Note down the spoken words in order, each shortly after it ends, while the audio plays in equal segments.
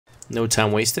No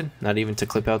time wasted, not even to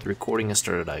clip out the recording and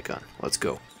started icon. Let's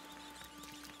go.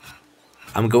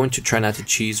 I'm going to try not to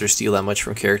cheese or steal that much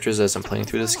from characters as I'm playing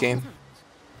through this game.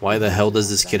 Why the hell does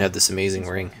this kid have this amazing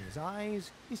ring?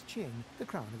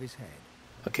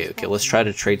 Okay, let's try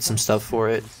to trade some stuff for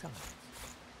it.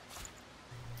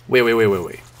 Wait.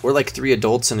 We're like 3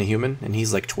 adults and a human, and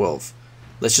he's like 12.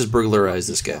 Let's just burglarize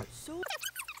this guy.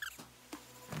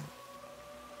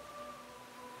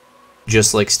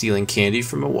 Just like stealing candy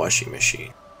from a washing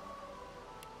machine.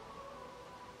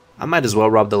 I might as well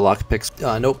rob the lockpicks.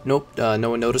 Nope. No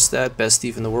one noticed that. Best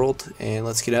thief in the world. And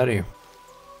let's get out of here.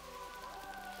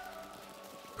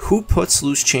 Who puts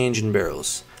loose change in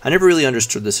barrels? I never really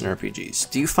understood this in RPGs.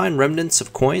 Do you find remnants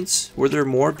of coins? Were there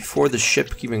more before the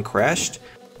ship even crashed?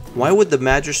 Why would the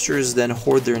magisters then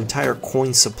hoard their entire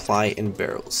coin supply in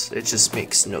barrels? It just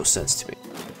makes no sense to me.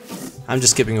 I'm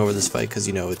just skipping over this fight because,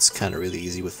 you know, it's kind of really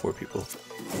easy with 4 people.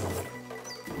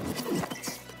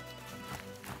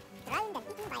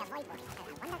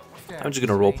 I'm just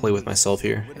gonna roleplay with myself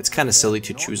here. It's kind of silly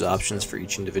to choose options for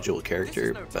each individual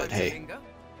character, but hey.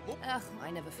 Ugh,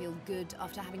 I never feel good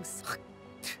after having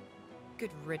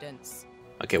good riddance.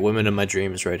 Okay, women in my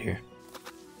dreams right here.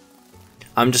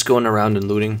 I'm just going around and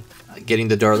looting, getting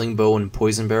the darling bow and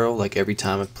poison barrel like every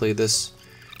time I've played this.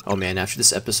 Oh man, after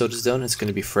this episode is done, it's going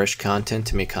to be fresh content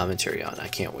to make commentary on. I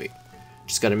can't wait.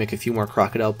 Just gotta make a few more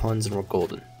crocodile puns and we're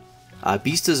golden.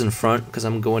 Beast is in front because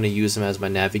I'm going to use him as my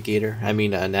navigator. I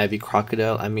mean, Navi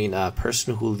Crocodile. I mean,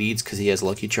 person who leads because he has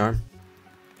Lucky Charm.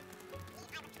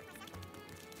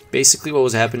 Basically what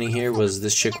was happening here was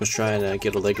this chick was trying to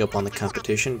get a leg up on the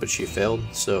competition, but she failed,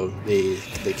 so they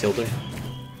killed her.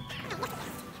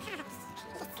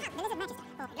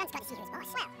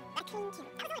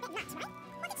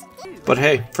 But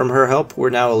hey, from her help, we're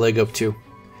now a leg up too.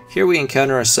 Here we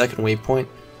encounter our second waypoint,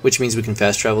 which means we can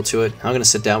fast travel to it. I'm going to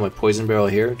set down my poison barrel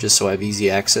here, just so I have easy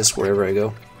access wherever I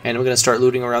go. And I'm going to start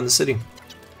looting around the city.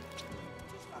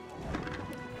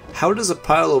 How does a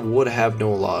pile of wood have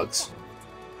no logs?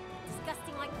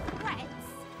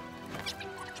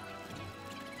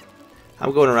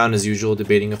 I'm going around as usual,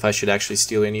 debating if I should actually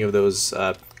steal any of those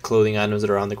clothing items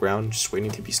that are on the ground, just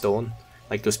waiting to be stolen.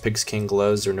 Like those Pigskin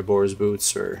gloves, or Nabor's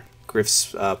boots, or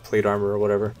Griff's plate armor, or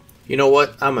whatever. You know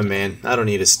what? I'm a man. I don't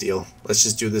need to steal. Let's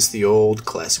just do this the old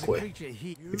classic way. If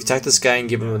you attack this guy and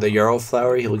give him the yarrow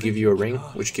flower, he'll give you a ring,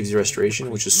 which gives you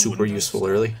restoration, which is super useful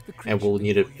early, and we'll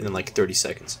need it in like 30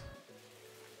 seconds.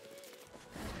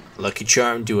 Lucky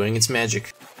Charm doing its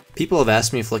magic. People have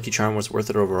asked me if Lucky Charm was worth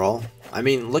it overall. I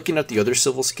mean, looking at the other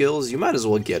civil skills, you might as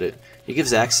well get it. It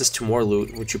gives access to more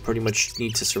loot, which you pretty much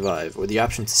need to survive, or the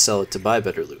option to sell it to buy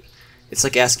better loot. It's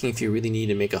like asking if you really need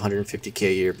to make 150k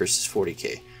a year versus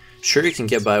 40k. Sure, you can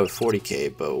get by with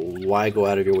 40k, but why go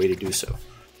out of your way to do so?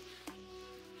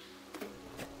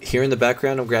 Here in the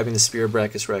background, I'm grabbing the Spear of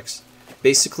Brachus Rex.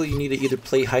 Basically, you need to either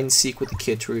play hide and seek with the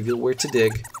kid to reveal where to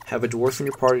dig, have a dwarf in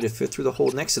your party to fit through the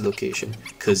hole next to the location,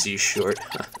 cause he's short,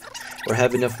 or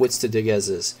have enough wits to dig as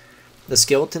is. The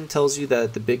skeleton tells you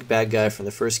that the big bad guy from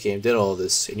the first game did all of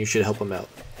this, and you should help him out.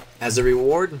 As a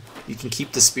reward, you can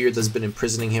keep the spear that's been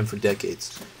imprisoning him for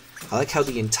decades. I like how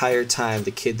the entire time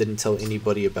the kid didn't tell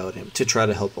anybody about him to try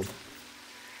to help him.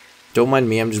 Don't mind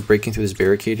me, I'm just breaking through this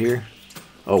barricade here.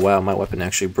 Oh wow, my weapon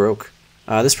actually broke.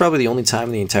 This is probably the only time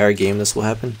in the entire game this will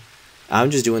happen.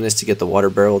 I'm just doing this to get the water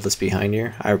barrel that's behind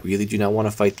here. I really do not want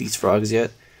to fight these frogs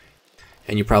yet.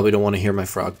 And you probably don't want to hear my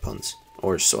frog puns.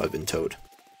 Or so I've been told.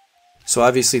 So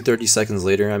obviously 30 seconds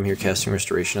later, I'm here casting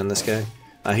restoration on this guy.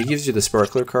 He gives you the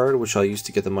sparkler card, which I'll use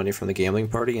to get the money from the gambling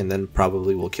party, and then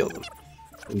probably will kill them.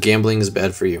 Gambling is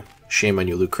bad for you. Shame on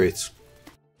you, loot crates.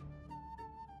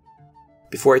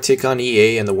 Before I take on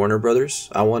EA and the Warner Brothers,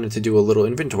 I wanted to do a little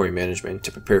inventory management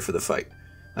to prepare for the fight,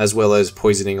 as well as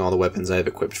poisoning all the weapons I have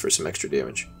equipped for some extra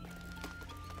damage.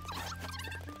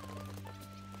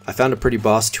 I found a pretty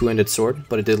boss two-handed sword,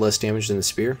 but it did less damage than the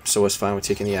spear, so I was fine with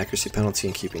taking the accuracy penalty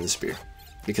and keeping the spear,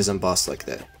 because I'm boss like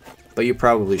that. But you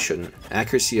probably shouldn't.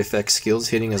 Accuracy affects skills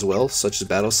hitting as well, such as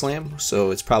Battle Slam,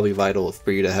 so it's probably vital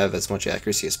for you to have as much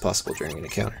accuracy as possible during an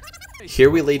encounter. Here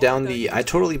we lay down the I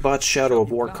totally bought Shadow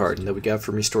of War card that we got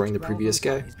from restoring the previous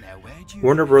guy.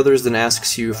 Warner Brothers then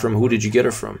asks you from who did you get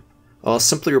it from. I'll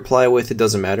simply reply with it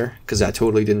doesn't matter, because I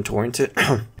totally didn't torrent it.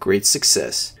 Great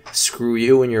success. Screw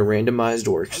you and your randomized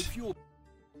orcs.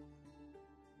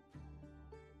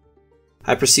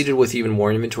 I proceeded with even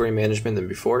more inventory management than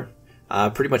before.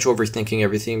 Pretty much overthinking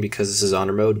everything because this is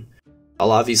honor mode.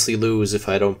 I'll obviously lose if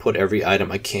I don't put every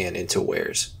item I can into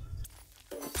wares.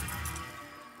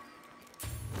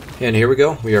 And here we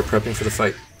go, we are prepping for the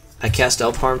fight. I cast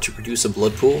Elf Harm to produce a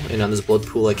blood pool, and on this blood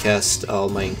pool I cast all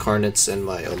my incarnates and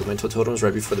my elemental totems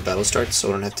right before the battle starts, so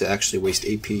I don't have to actually waste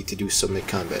AP to do some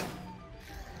mid-combat.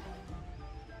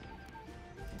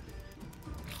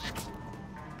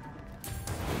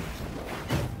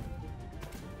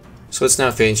 So it's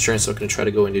now Fane's turn, so I'm going to try to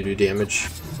go in to do damage.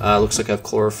 Looks like I have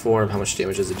Chloroform. How much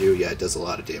damage does it do? Yeah, it does a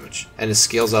lot of damage. And it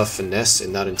scales off Finesse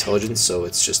and not Intelligence, so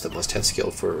it's just a must-have skill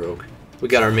for a rogue. We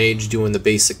got our mage doing the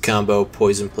basic combo,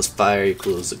 poison plus fire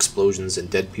equals explosions and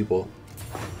dead people.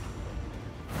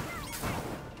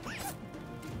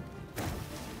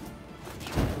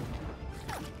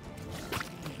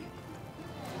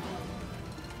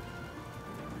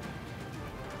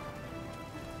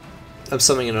 I'm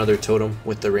summoning another totem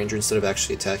with the ranger instead of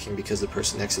actually attacking because the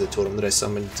person next to the totem that I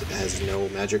summoned has no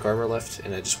magic armor left,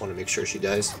 and I just want to make sure she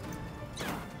dies.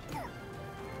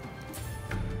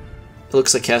 It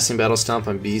looks like casting Battle Stomp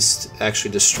on Beast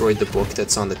actually destroyed the book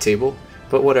that's on the table,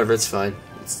 but whatever, it's fine.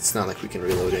 It's not like we can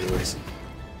reload anyways.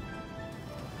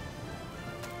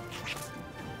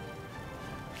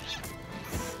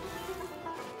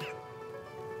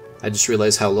 I just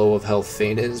realized how low of health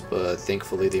Fane is, but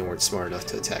thankfully they weren't smart enough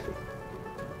to attack him.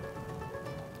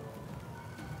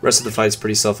 Rest of the fight's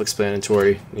pretty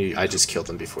self-explanatory. I just killed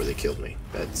them before they killed me.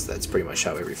 That's pretty much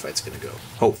how every fight's gonna go.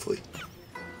 Hopefully.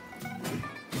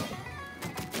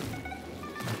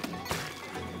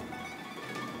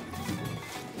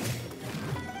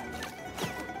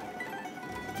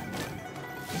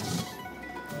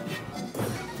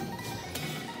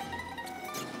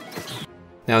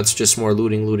 Now it's just more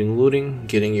looting, looting, looting,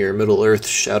 getting your Middle-earth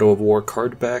Shadow of War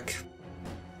card back.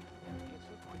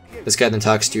 This guy then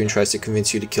talks to you and tries to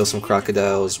convince you to kill some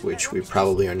crocodiles, which we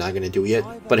probably are not going to do yet.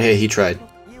 But hey, he tried.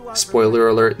 Spoiler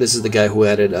alert, this is the guy who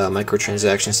added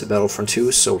microtransactions to Battlefront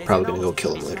 2, so we're probably going to go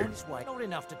kill him later.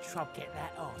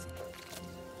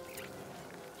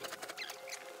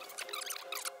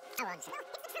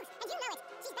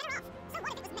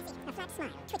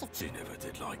 She never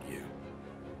did like you.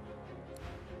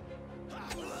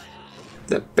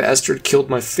 That bastard killed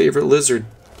my favorite lizard.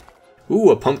 Ooh,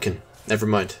 a pumpkin. Never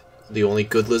mind. The only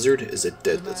good lizard is a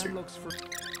dead lizard.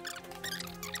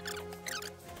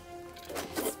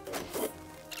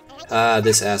 Ah,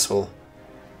 this asshole.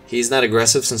 He's not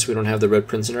aggressive since we don't have the Red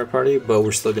Prince in our party, but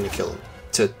we're still gonna kill him.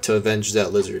 To avenge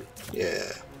that lizard.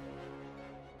 Yeah.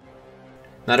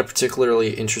 Not a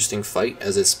particularly interesting fight,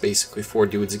 as it's basically 4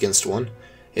 dudes against 1.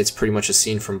 It's pretty much a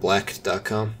scene from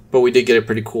Black.com. But we did get a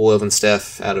pretty cool elven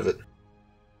staff out of it.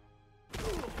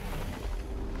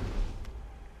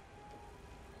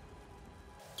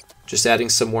 Just adding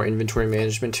some more inventory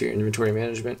management to your inventory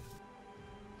management.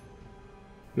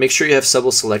 Make sure you have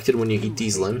Subble selected when you eat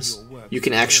these limbs. You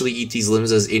can actually eat these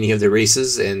limbs as any of the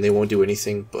races and they won't do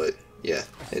anything, but yeah,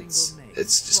 it's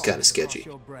just kind of sketchy.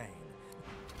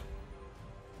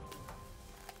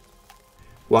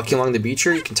 Walking along the beach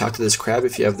here, you can talk to this crab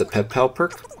if you have the Pet Pal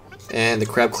perk, and the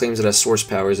crab claims it has source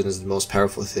powers and is the most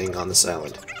powerful thing on this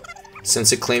island.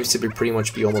 Since it claims to be pretty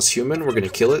much be almost human, we're going to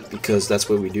kill it because that's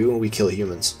what we do when we kill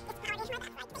humans.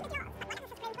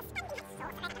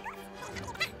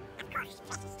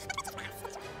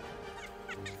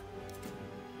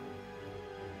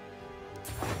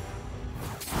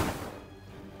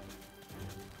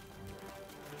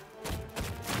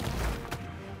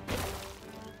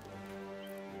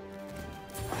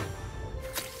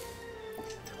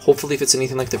 Hopefully if it's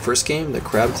anything like the first game, the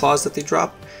crab claws that they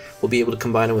drop, we'll be able to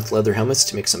combine it with leather helmets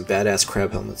to make some badass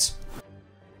crab helmets.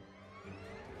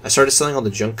 I started selling all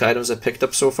the junk items I picked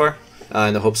up so far,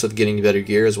 in the hopes of getting better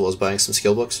gear as well as buying some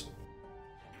skill books.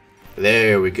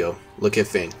 There we go. Look at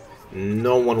Fane.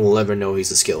 No one will ever know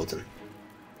he's a skeleton.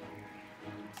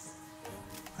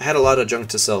 I had a lot of junk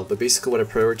to sell, but basically what I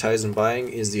prioritized in buying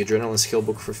is the Adrenaline skill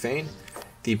book for Fane,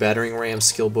 the Battering Ram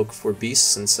skill book for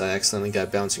Beast since I accidentally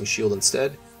got Bouncing Shield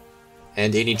instead,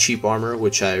 and any cheap armor,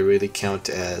 which I really count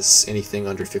as anything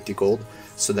under 50 gold,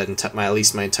 so that at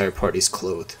least my entire party's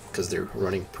clothed, because they're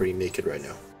running pretty naked right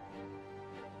now.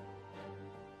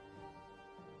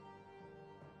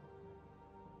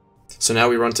 So now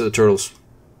we run to the turtles.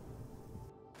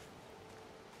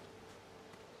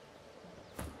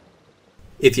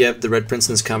 If you have the Red Prince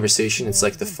in this conversation, it's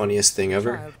like the funniest thing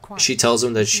ever. She tells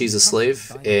him that she's a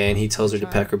slave, and he tells her to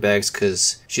pack her bags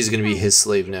because she's going to be his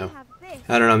slave now.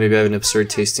 I don't know, maybe I have an absurd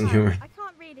taste in humor. I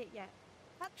can't read it yet.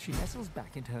 She nestles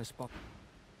back into her spot.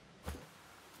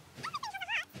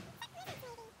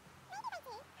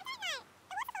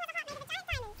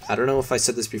 I don't know if I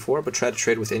said this before, but try to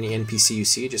trade with any NPC you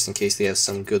see just in case they have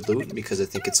some good loot, because I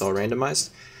think it's all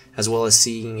randomized. as well as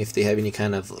seeing if they have any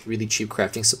kind of really cheap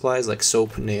crafting supplies like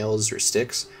soap, nails, or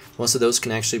sticks. Most of those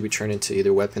can actually be turned into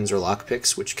either weapons or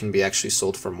lockpicks, which can be actually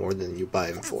sold for more than you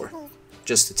buy them for.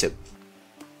 Just a tip.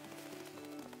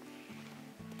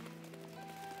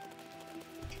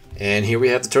 And here we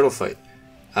have the turtle fight.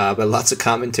 But lots of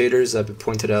commentators have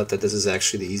pointed out that this is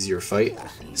actually the easier fight.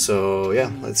 So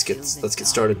yeah, let's get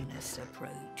started.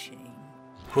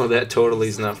 Well, that totally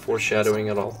is not foreshadowing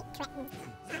at all.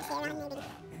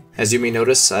 As you may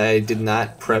notice, I did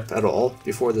not prep at all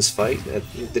before this fight. I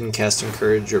didn't cast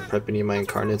Encourage or prep any of my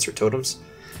incarnates or totems.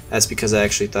 That's because I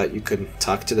actually thought you could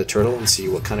talk to the turtle and see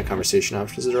what kind of conversation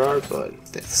options there are, but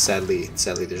sadly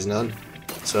there's none.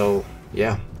 So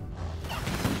yeah.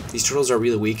 These turtles are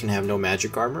really weak and have no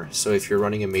magic armor, so if you're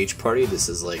running a mage party, this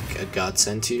is like a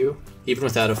godsend to you. Even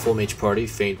without a full mage party,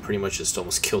 Feint pretty much just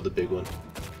almost killed the big one.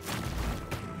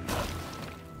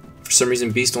 For some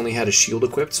reason, Beast only had a shield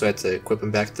equipped, so I had to equip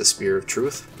him back to the Spear of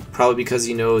Truth. Probably because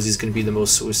he knows he's going to be the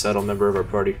most suicidal member of our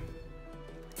party.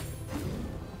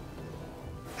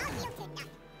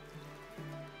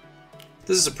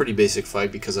 This is a pretty basic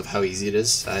fight because of how easy it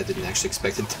is. I didn't actually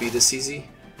expect it to be this easy.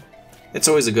 It's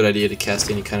always a good idea to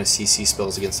cast any kind of CC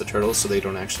spells against the turtles so they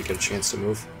don't actually get a chance to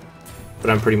move. But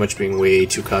I'm pretty much being way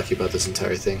too cocky about this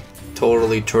entire thing.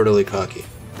 Totally cocky.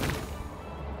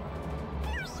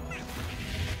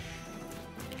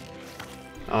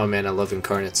 Oh man, I love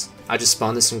incarnates. I just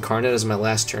spawned this incarnate as my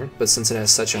last turn, but since it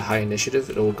has such a high initiative,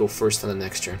 it will go first on the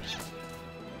next turn.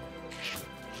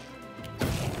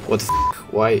 What the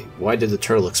f***? Why did the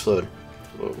turtle explode?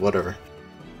 Whatever.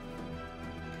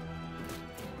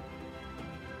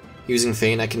 Using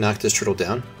Feint, I can knock this turtle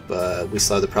down, but we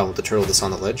still have the problem with the turtle that's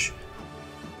on the ledge.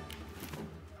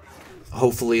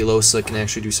 Hopefully Losa can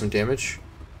actually do some damage.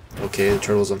 Okay, the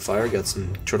turtle's on fire, got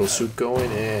some turtle soup going,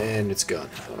 and it's gone.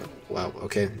 Wow,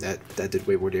 okay, that did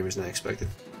way more damage than I expected.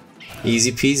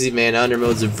 Easy peasy, man, under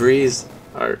mode's a breeze.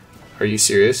 Are you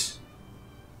serious?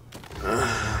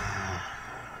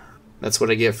 That's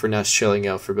what I get for not shelling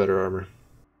out for better armor.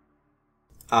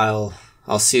 I'll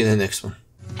see you in the next one.